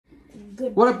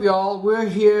Good. What up, y'all? We're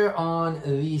here on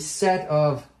the set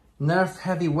of Nerf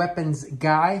Heavy Weapons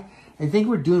Guy. I think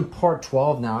we're doing part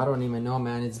 12 now. I don't even know,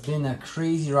 man. It's been a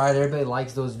crazy ride. Everybody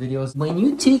likes those videos. When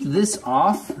you take this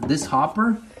off, this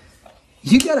hopper,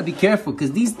 you gotta be careful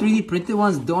because these 3D printed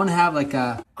ones don't have like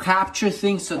a capture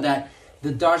thing so that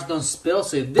the darts don't spill.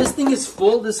 So if this thing is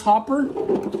full, this hopper,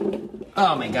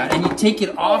 oh my God, and you take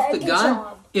it off the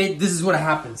gun, this is what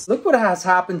happens. Look what has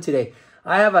happened today.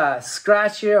 I have a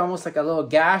scratch here, almost like a little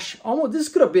gash. Almost, this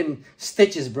could have been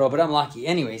stitches, bro, but I'm lucky.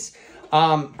 Anyways,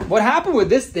 what happened with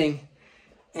this thing,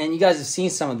 and you guys have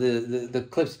seen some of the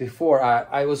clips before,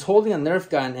 I was holding a Nerf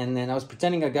gun, and then I was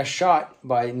pretending I got shot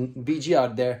by BG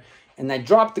out there, and I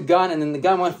dropped the gun, and then the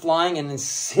gun went flying, and then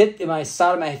hit my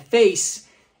side of my face,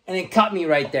 and it cut me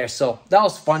right there. So that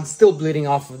was fun, still bleeding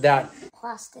off of that.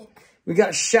 Plastic. We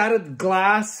got shattered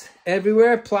glass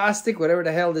everywhere, plastic, whatever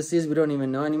the hell this is, we don't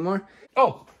even know anymore.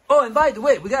 Oh, and by the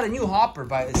way, we got a new hopper.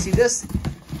 See this?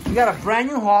 We got a brand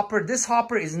new hopper. This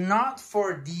hopper is not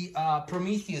for the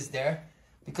Prometheus there,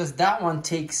 because that one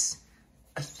takes,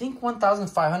 I think,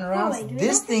 1,500 rounds.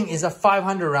 This thing is a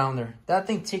 500 rounder. That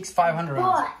thing takes 500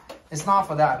 rounds. It's not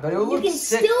for that, but it will look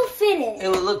sick. You can still fit it. It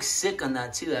will look sick on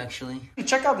that too, actually.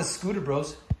 Check out the scooter,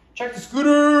 bros. Check the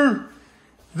scooter.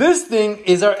 This thing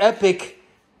is our epic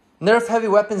Nerf Heavy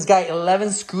Weapons Guy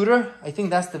 11 scooter. I think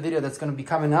that's the video that's going to be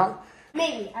coming out.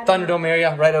 Maybe. Thunderdome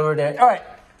area, right over there. All right,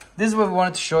 this is what we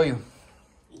wanted to show you.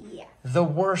 Yeah. The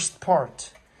worst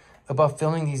part about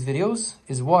filming these videos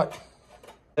is what?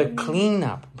 The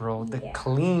cleanup, bro. The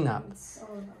cleanup.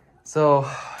 So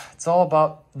it's all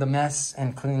about the mess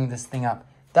and cleaning this thing up.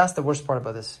 That's the worst part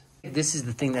about this. This is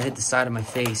the thing that hit the side of my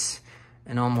face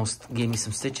and almost gave me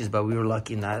some stitches, but we were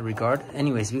lucky in that regard.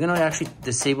 Anyways, we're gonna actually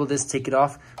disable this, take it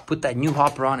off, put that new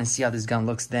hopper on, and see how this gun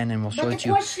looks then, and we'll show it to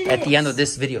you at the end of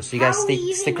this video. So you guys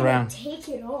stick around. Take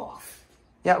it off?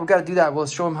 Yeah, we gotta do that. We'll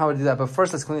show them how to do that. But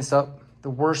first, let's clean this up.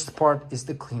 The worst part is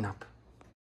the cleanup.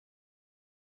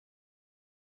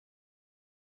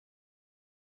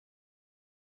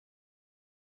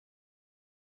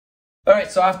 All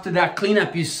right, so after that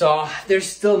cleanup you saw, there's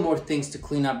still more things to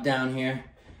clean up down here.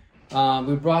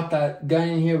 We brought that gun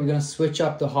in here. We're gonna switch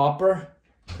up the hopper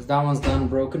because that one's done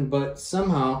broken, but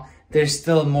somehow there's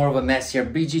still more of a mess here.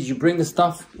 BG, did you bring the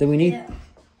stuff that we need? Yeah.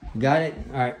 Got it?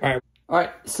 All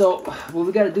right, so what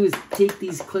we gotta do is take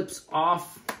these clips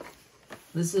off.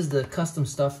 This is the custom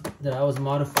stuff that I was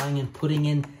modifying and putting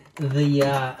in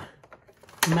the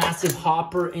massive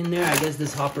hopper in there. I guess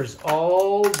this hopper's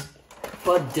all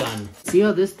but done. See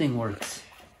how this thing works.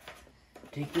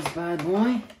 Take this bad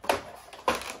boy.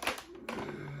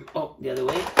 Oh, the other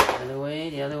way, the other way,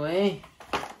 the other way.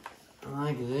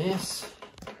 Like this.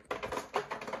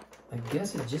 I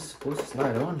guess it's just supposed to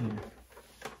slide on here.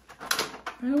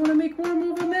 I don't want to make more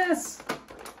of a mess.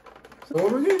 So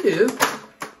what we're gonna do,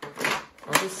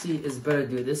 obviously it's better to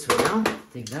do it this way now.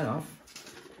 Take that off.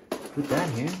 Put that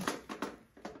here.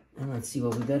 And let's see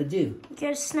what we gotta do. You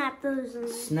gotta snap those in.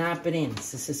 Snap it in.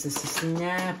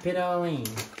 Snap it all in.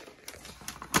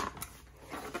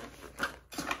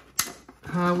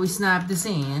 How we snap this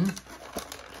in.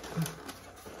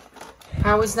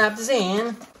 How we snap this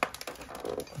in.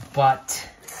 But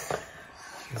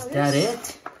is that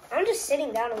it? I'm just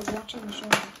sitting down and watching the show.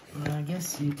 Yeah, I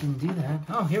guess you can do that.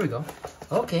 Oh, here we go.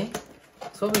 Okay.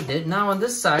 That's what we did. Now on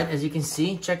this side, as you can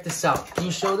see, check this out. Can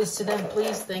you show this to them,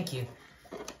 please? Thank you.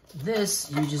 This,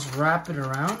 you just wrap it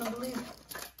around, I believe.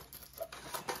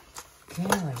 Okay,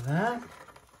 like that.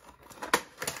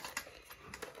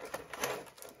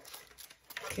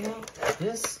 Okay,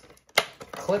 this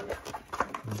clip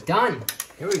done.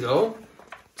 Here we go.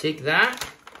 Take that,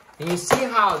 and you see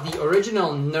how the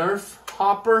original Nerf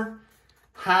hopper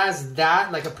has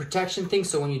that, like a protection thing,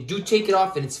 so when you do take it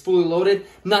off and it's fully loaded,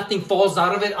 nothing falls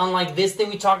out of it, unlike this thing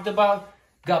we talked about.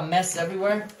 Got mess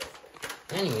everywhere.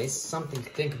 Anyways, something to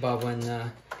think about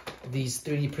when these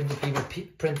 3D printed people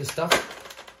print the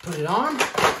stuff. Put it on.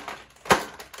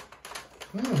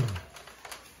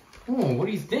 Oh, what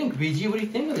do you think, BG? What do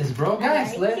you think of this, bro?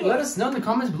 Guys, let us know in the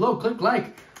comments below. Click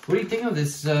like. What do you think of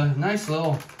this nice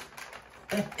little...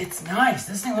 It's nice.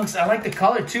 This thing looks... I like the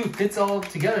color, too. Fits all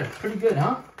together. Pretty good,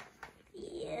 huh?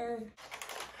 Yeah.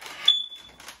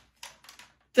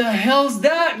 The hell's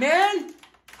that, man?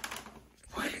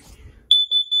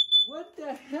 What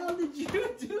the hell did you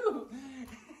do?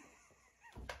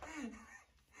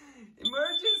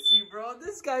 Emergency, bro.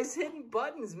 This guy's hitting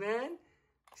buttons, man.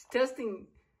 He's testing...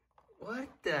 What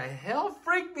the hell?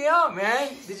 Freaked me out,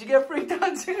 man. Did you get freaked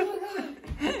out too?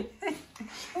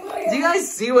 Do you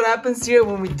guys see what happens here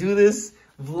when we do this?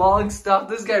 vlog stuff.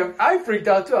 This guy, I freaked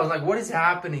out too. I was like, what is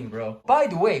happening, bro? By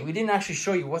the way, we didn't actually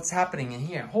show you what's happening in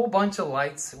here. A whole bunch of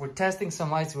lights. We're testing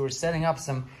some lights. We were setting up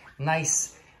some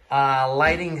nice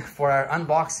lighting for our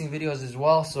unboxing videos as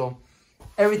well. So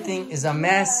everything is a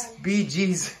mess.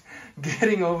 BG's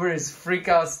getting over his freak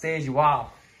out stage.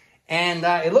 Wow. And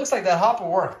it looks like that hopper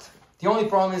worked. The only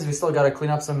problem is we still got to clean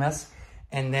up some mess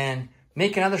and then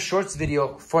make another shorts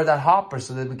video for that hopper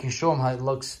so that we can show them how it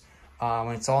looks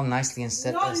when it's all nicely and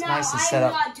set, nice and set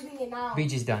up. I'm not doing it now.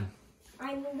 BG's done.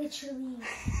 I'm literally...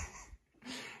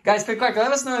 Guys, click like.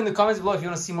 Let us know in the comments below if you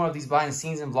want to see more of these behind the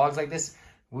scenes and vlogs like this.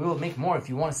 We will make more if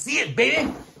you want to see it,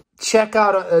 baby. Check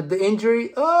out the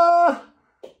injury.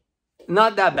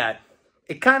 Not that bad.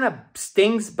 It kind of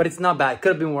stings, but it's not bad. Could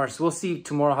have been worse. We'll see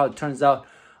tomorrow how it turns out.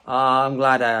 I'm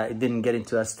glad it didn't get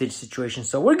into a stitch situation,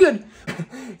 so we're good.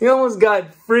 He almost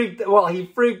got freaked. Well, he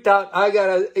freaked out. I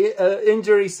got an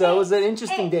injury, so it was an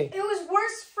interesting day. It was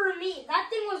worse for me. That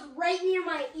thing was right near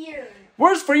my ear.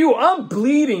 Worse for you. I'm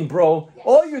bleeding, bro. Yes.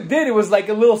 All you did, it was like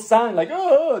a little sign, like,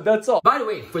 oh, that's all. By the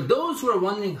way, for those who are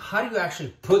wondering, how do you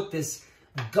actually put this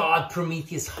God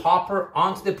Prometheus hopper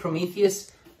onto the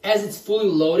Prometheus as it's fully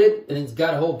loaded and it's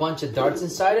got a whole bunch of darts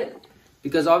inside it?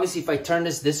 Because obviously if I turn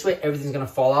this way, everything's gonna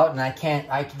fall out and I can't,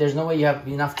 there's no way you have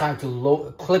enough time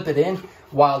to clip it in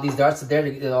while these darts are there,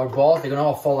 or balls, they're gonna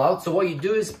all fall out. So what you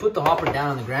do is put the hopper down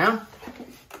on the ground,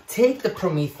 take the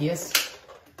Prometheus,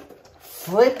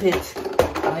 flip it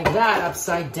like that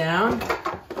upside down,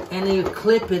 and then you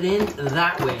clip it in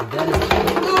that way. That is,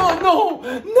 no.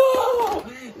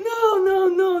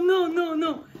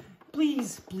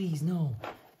 Please,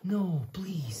 no,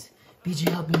 please. BG,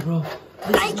 help me, bro.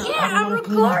 I can't, I'm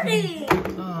recording.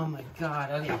 Oh my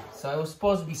God, okay. So it was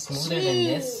supposed to be smoother than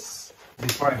this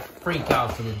before I freak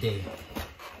out for the day.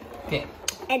 Okay.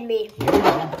 And me.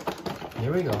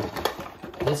 Here we go.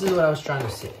 This is what I was trying to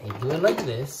say. You do it like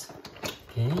this,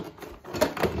 okay?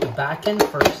 The back end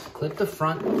first, clip the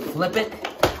front, flip it,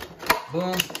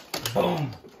 boom,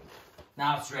 boom.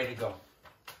 Now it's ready to go.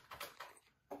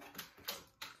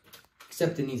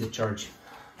 Except it needs a charge.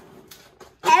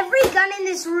 Every gun in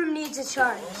this room needs a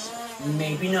charge.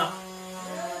 Maybe not.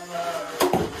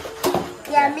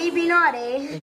 Yeah, maybe not, eh?